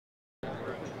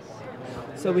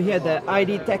So we had the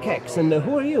IDTechEx, and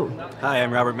who are you? Hi,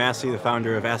 I'm Robert Massey, the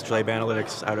founder of Astrolabe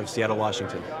Analytics out of Seattle,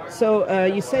 Washington. So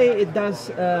you say it does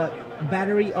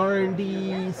battery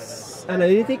R&D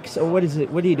analytics, or what is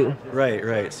it? What do you do?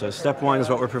 Right. So step one is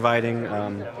what we're providing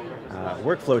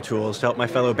workflow tools to help my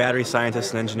fellow battery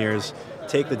scientists and engineers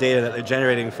take the data that they're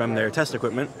generating from their test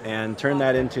equipment and turn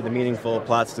that into the meaningful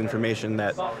plots of information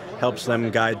that helps them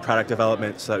guide product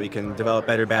development so that we can develop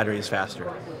better batteries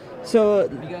faster. So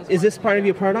is this part of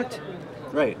your product?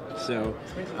 Right. So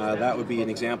that would be an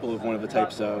example of one of the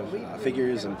types of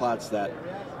figures and plots that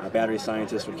battery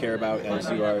scientists would care about as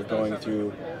you are going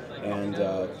through and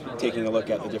taking a look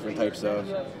at the different types of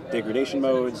degradation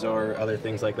modes or other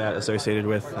things like that associated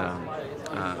with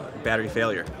battery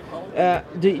failure.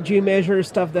 Do you measure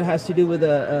stuff that has to do with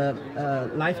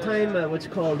lifetime, what's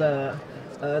called,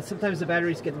 sometimes the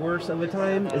batteries get worse over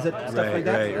time? Is it stuff like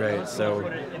that? Right.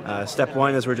 So step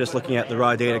one is we're just looking at the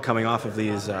raw data coming off of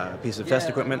these pieces of test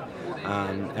equipment.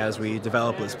 As we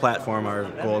develop this platform, our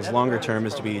goals longer term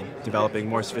is to be developing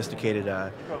more sophisticated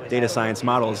data science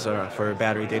models for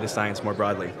battery data science more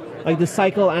broadly. Like the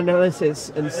cycle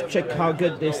analysis and check how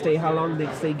good they stay, how long they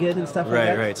stay good and stuff like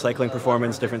that? Right. Cycling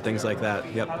performance, different things like that.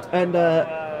 Yep. And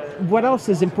what else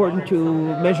is important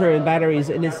to measure in batteries?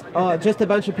 And is just a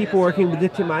bunch of people working with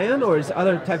lithium-ion, or is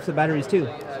other types of batteries too?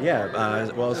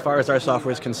 Yeah, well, as far as our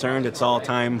software is concerned, it's all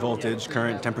time, voltage,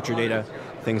 current, temperature data,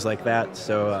 things like that.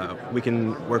 So we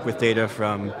can work with data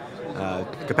from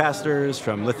capacitors,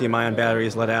 from lithium-ion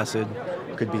batteries, lead acid,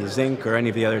 could be zinc, or any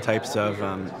of the other types of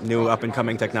new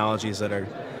up-and-coming technologies that are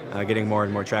getting more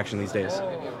and more traction these days.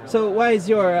 So why is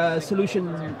your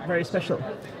solution very special?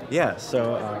 Yeah,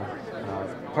 so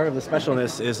part of the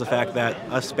specialness is the fact that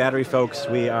us battery folks,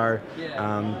 we are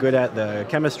good at the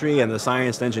chemistry and the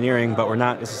science and engineering, but we're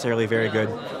not necessarily very good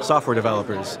software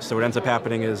developers. So what ends up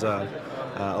happening is a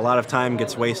lot of time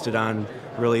gets wasted on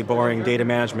really boring data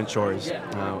management chores.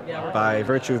 By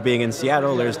virtue of being in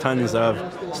Seattle, there's tons of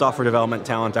software development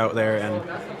talent out there,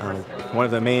 and one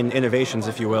of the main innovations,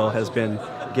 if you will, has been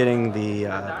getting the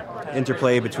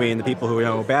interplay between the people who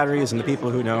know batteries and the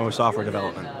people who know software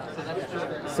development.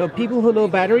 So people who know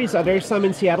batteries, are there some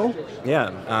in Seattle?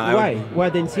 Yeah. Why? Why are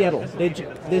they in Seattle?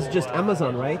 There's just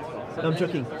Amazon, right? No, I'm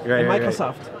joking. Right, and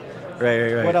Microsoft.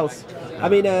 Right. What else? I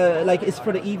mean, like, it's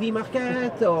for the EV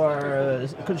market or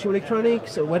consumer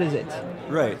electronics, or what is it?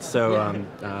 Right. So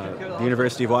the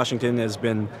University of Washington has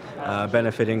been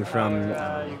benefiting from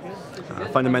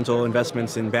fundamental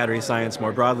investments in battery science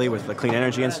more broadly with the Clean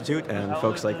Energy Institute and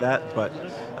folks like that. But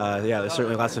yeah, there's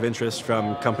certainly lots of interest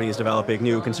from companies developing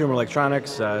new consumer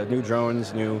electronics, new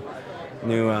drones, new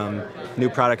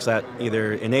products that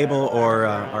either enable or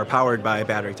are powered by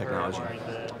battery technology.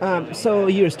 So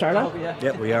you're a startup?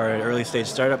 Yep, we are an early stage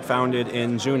startup founded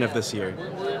in June of this year.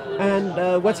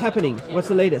 And what's happening? What's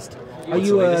the latest? Do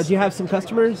you have some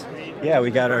customers? Yeah,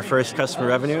 we got our first customer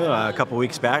revenue a couple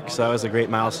weeks back, so that was a great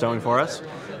milestone for us.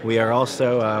 We are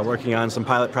also working on some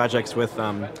pilot projects with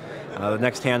the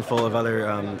next handful of other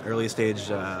early stage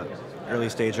early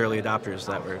adopters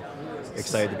that we're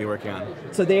excited to be working on.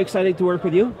 So they're excited to work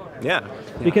with you? Yeah.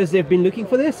 Because they've been looking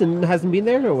for this and hasn't been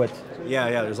there, or what? Yeah.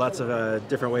 There's lots of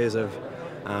different ways of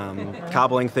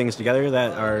cobbling things together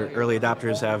that our early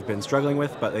adopters have been struggling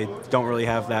with, but they don't really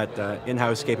have that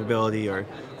in-house capability or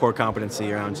core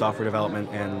competency around software development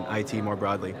and IT more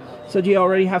broadly. So do you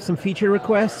already have some feature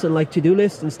requests and like to-do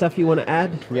lists and stuff you want to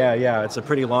add? Yeah, it's a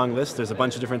pretty long list. There's a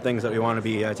bunch of different things that we want to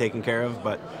be taking care of,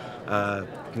 but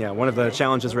one of the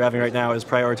challenges we're having right now is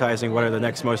prioritizing what are the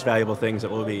next most valuable things that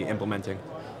we'll be implementing.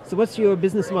 So what's your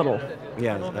business model?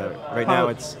 Yeah, right now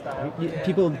it's...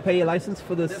 People pay a license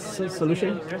for this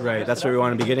solution? Right, that's where we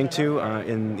want to be getting to.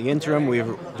 In the interim,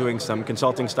 we're doing some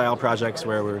consulting style projects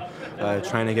where we're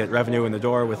trying to get revenue in the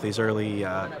door with these early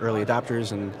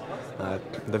adopters, and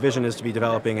the vision is to be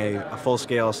developing a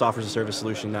full-scale software as a service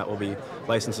solution that we'll be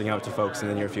licensing out to folks in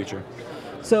the near future.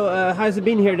 So how's it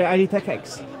been here at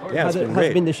IDTechEx? Yeah, it's been great. How's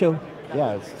it been the show?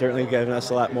 Yeah, it's certainly given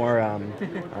us a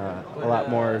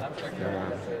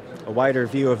wider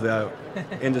view of the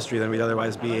industry than we'd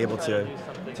otherwise be able to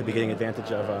be getting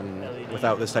advantage of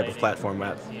without this type of platform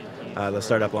at the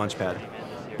Startup Launchpad.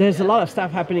 There's a lot of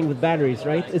stuff happening with batteries,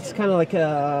 right? It's kind of like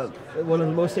one of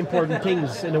the most important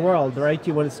things in the world, right?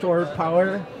 You want to store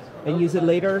power and use it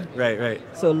later. Right.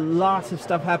 So lots of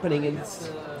stuff happening.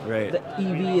 Right. The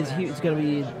EV is huge. It's going to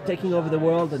be taking over the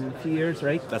world in a few years,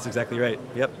 right? That's exactly right.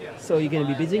 Yep. So you're going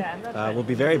to be busy? We'll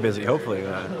be very busy, hopefully.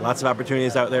 Lots of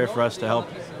opportunities out there for us to help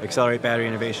accelerate battery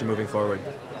innovation moving forward.